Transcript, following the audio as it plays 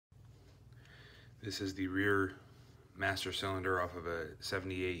This is the rear master cylinder off of a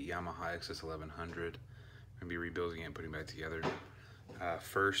 78 Yamaha XS1100. I'm going to be rebuilding it and putting it back together.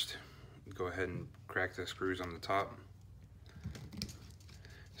 First, go ahead and crack the screws on the top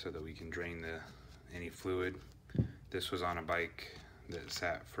so that we can drain any fluid. This was on a bike that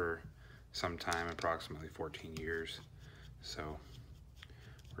sat for some time, approximately 14 years. So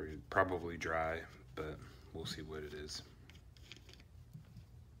we're probably dry, but we'll see what it is.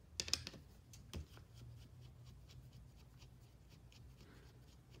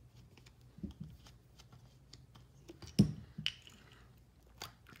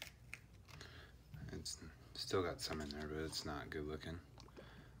 It's still got some in there, but it's not good looking.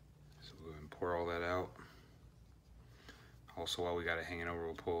 So we'll go ahead and pour all that out. Also, while we got it hanging over,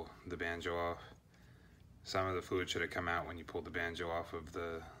 we'll pull the banjo off. Some of the fluid should have come out when you pulled the banjo off of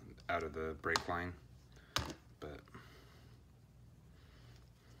out of the brake line, but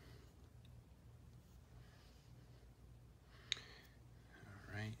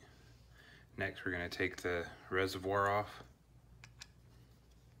all right. Next, we're going to take the reservoir off.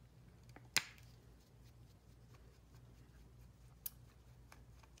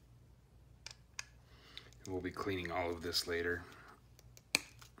 And we'll be cleaning all of this later.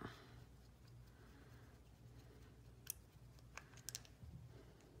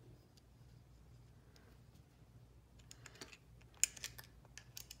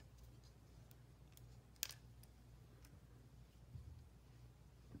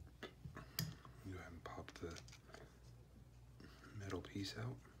 Go ahead and pop the metal piece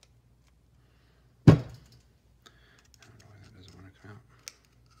out. I don't know why that doesn't want to come out.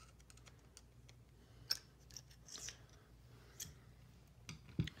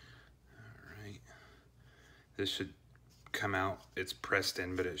 This should come out. It's pressed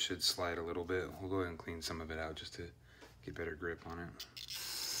in, but it should slide a little bit. We'll go ahead and clean some of it out just to get better grip on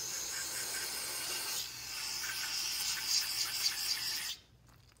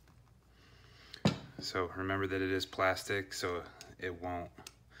it. So remember that it is plastic, so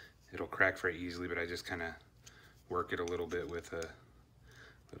it'll crack very easily, but I just kind of work it a little bit with a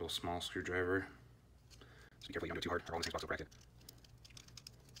little small screwdriver. So be careful you don't do it too hard, or all the same spots will crack it.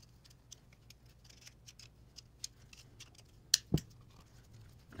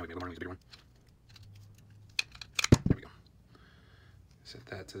 Now we get a little more, use a bigger one. There we go. Set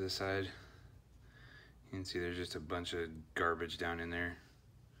that to the side. You can see there's just a bunch of garbage down in there.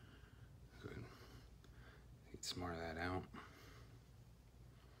 Good. Get some more of that out.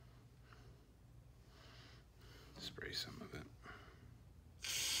 Spray some of it.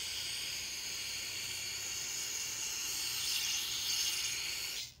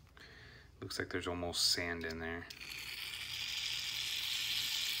 Looks like there's almost sand in there.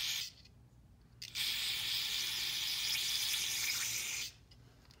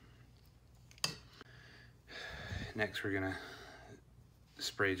 Next, we're gonna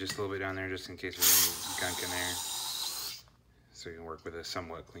spray just a little bit down there just in case there's any gunk in there, so you can work with a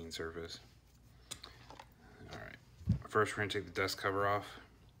somewhat clean surface. All right, first we're gonna take the dust cover off.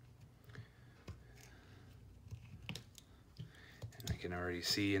 And I can already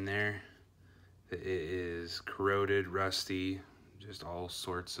see in there that it is corroded, rusty, just all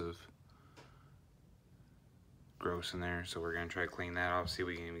sorts of gross in there. So we're gonna try to clean that off, see if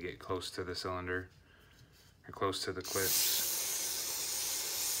we can even get close to the cylinder. Or close to the clips.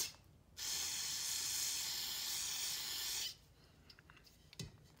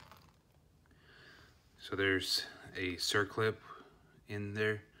 So there's a circlip in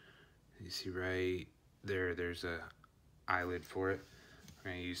there. You see right there, there's a eyelid for it.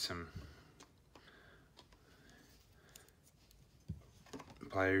 We're gonna use some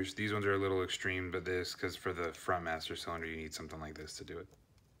pliers. These ones are a little extreme, but because for the front master cylinder, you need something like this to do it.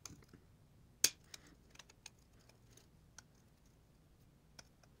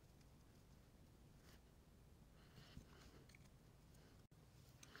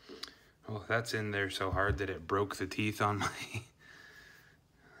 Well, that's in there so hard that it broke the teeth on my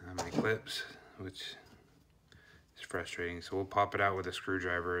clips, which is frustrating. So we'll pop it out with a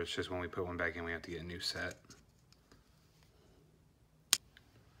screwdriver. It's just when we put one back in, we have to get a new set.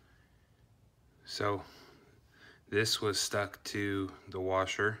 So this was stuck to the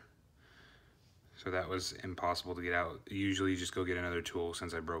washer, so that was impossible to get out. Usually you just go get another tool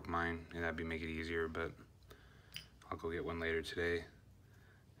since I broke mine, and that'd make it easier, but I'll go get one later today.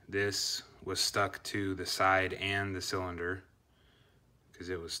 This was stuck to the side and the cylinder because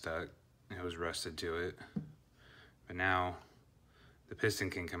it was stuck. It was rusted to it. But now the piston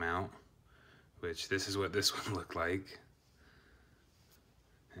can come out, which this is what this one looked like.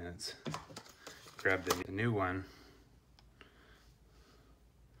 And let's grab the new one.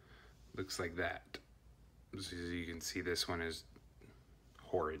 looks like that. As you can see, this one is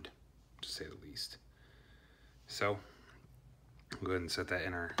horrid, to say the least. So I'll go ahead and set that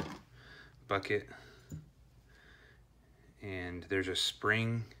in our bucket. And there's a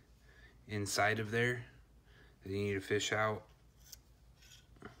spring inside of there that you need to fish out.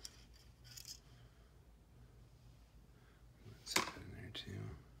 Let's set that in there too.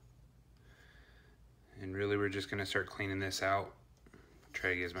 And really we're just gonna start cleaning this out.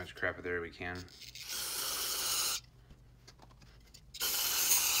 Try to get as much crap out there as we can.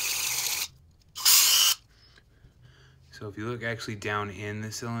 So if you look actually down in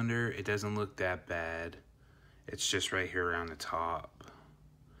the cylinder, it doesn't look that bad. It's just right here around the top.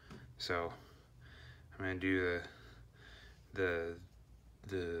 So I'm gonna do the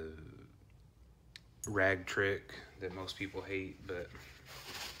rag trick that most people hate, but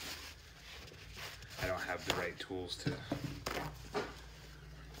I don't have the right tools to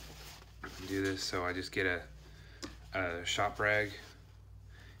do this. So I just get a shop rag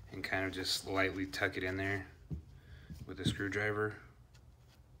and kind of just lightly tuck it in there with a screwdriver.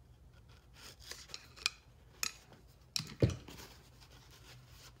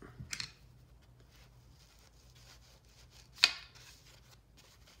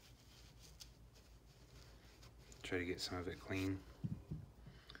 Try to get some of it clean.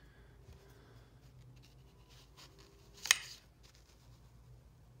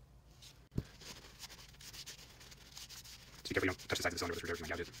 So be careful you don't touch the sides of the cylinder with the screwdriver, you might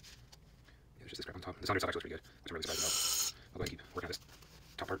gouge it. Yeah, there's just this crap on top. The cylinder stuff actually looks pretty good, which I'm really surprised about. I'll go ahead and keep working on this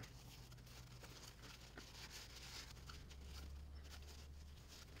top part.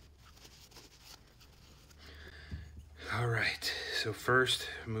 All right, so first,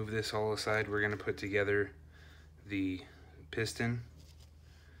 move this all aside. We're gonna put together the piston.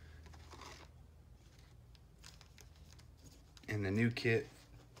 And the new kit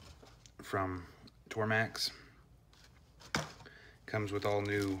from Tormax comes with all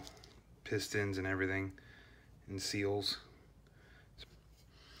new pistons and everything and seals.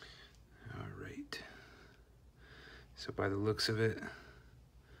 All right, so by the looks of it,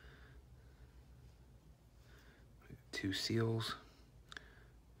 two seals.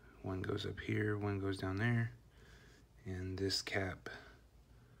 One goes up here, one goes down there, and this cap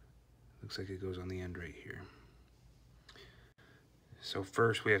looks like it goes on the end right here. So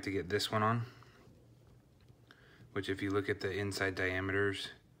first we have to get this one on, which if you look at the inside diameters,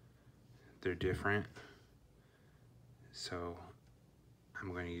 they're different. So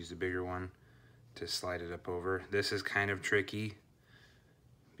I'm going to use the bigger one to slide it up over. This is kind of tricky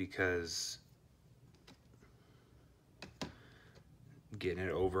because getting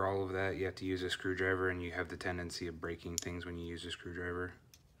it over all of that, you have to use a screwdriver, and you have the tendency of breaking things when you use a screwdriver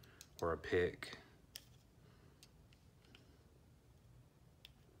or a pick.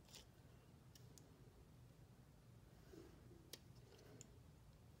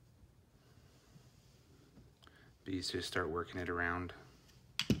 But you just start working it around.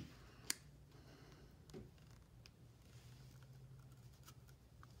 Like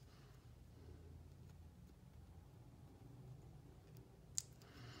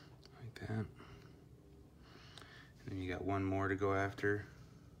that. And then you got one more to go after.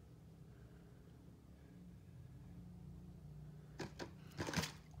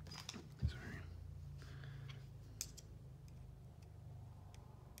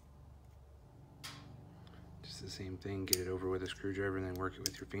 The same thing, get it over with a screwdriver and then work it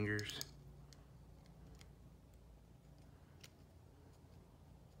with your fingers.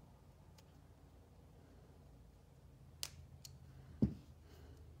 Like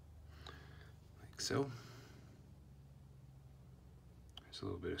so. There's a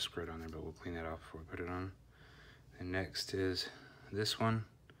little bit of spread on there, but we'll clean that off before we put it on. And next is this one.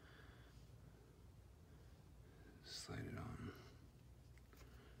 Slide it on.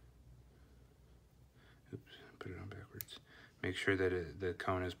 Put it on backwards. Make sure that the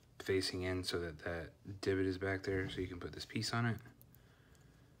cone is facing in so that that divot is back there, so you can put this piece on it.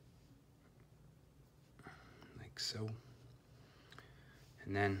 Like so.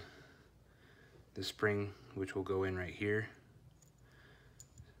 And then the spring, which will go in right here.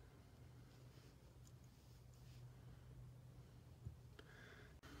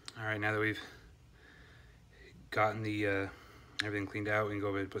 All right, now that we've gotten the everything cleaned out, we can go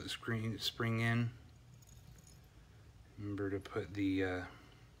ahead and put the spring in. Remember to put the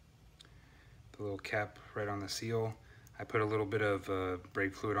little cap right on the seal. I put a little bit of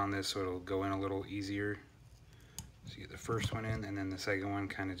brake fluid on this so it'll go in a little easier. So you get the first one in, and then the second one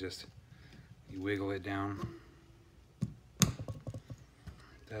kind of just, you wiggle it down.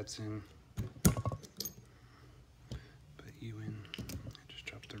 That's in. Put you in. I just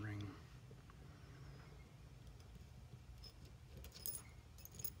dropped the ring.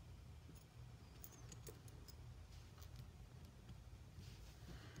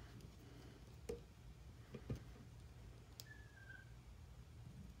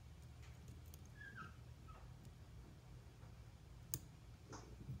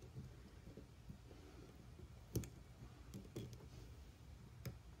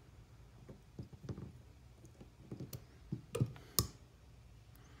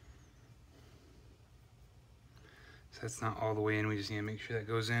 that's not all the way in. We just need to make sure that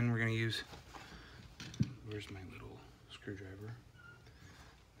goes in. We're gonna use, where's my little screwdriver?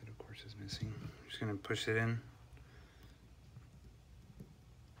 That of course is missing. I'm just gonna push it in.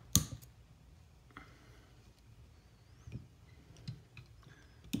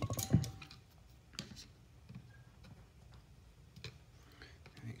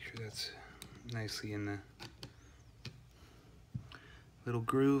 Make sure that's nicely in the little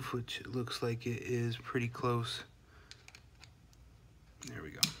groove, which it looks like it is pretty close. There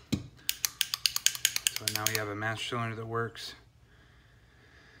we go. So now we have a master cylinder that works.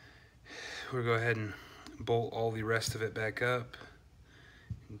 We'll go ahead and bolt all the rest of it back up,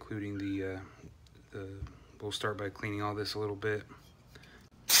 including we'll start by cleaning all this a little bit.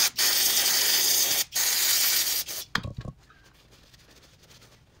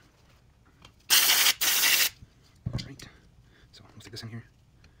 Alright, so let's stick this in here.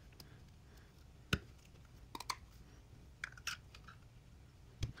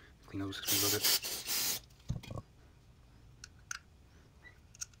 Clean those screws a little bit.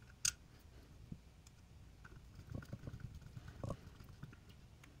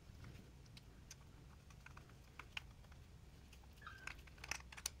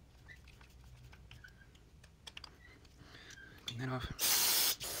 Clean that off.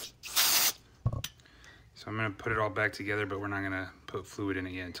 So I'm going to put it all back together, but we're not going to put fluid in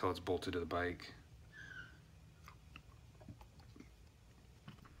it yet until it's bolted to the bike.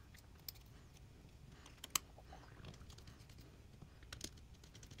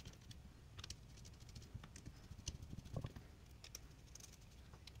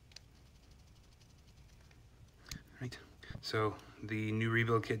 Right. So the new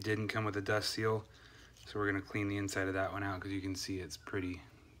rebuild kit didn't come with a dust seal, so we're going to clean the inside of that one out because you can see it's pretty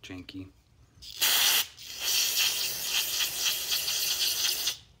janky.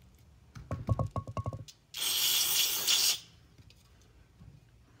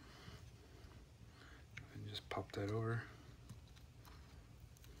 And just pop that over.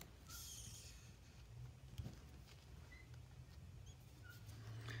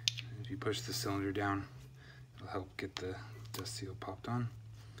 And if you push the cylinder down, it'll help get the dust seal popped on.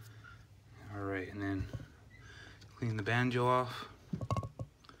 All right, and then clean the banjo off.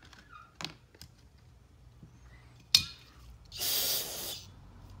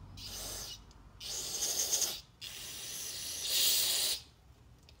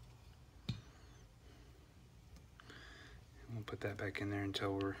 And we'll put that back in there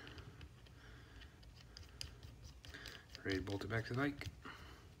until we're ready to bolt it back to the bike.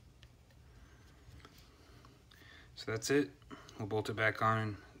 So that's it. We'll bolt it back on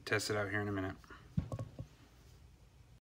and test it out here in a minute.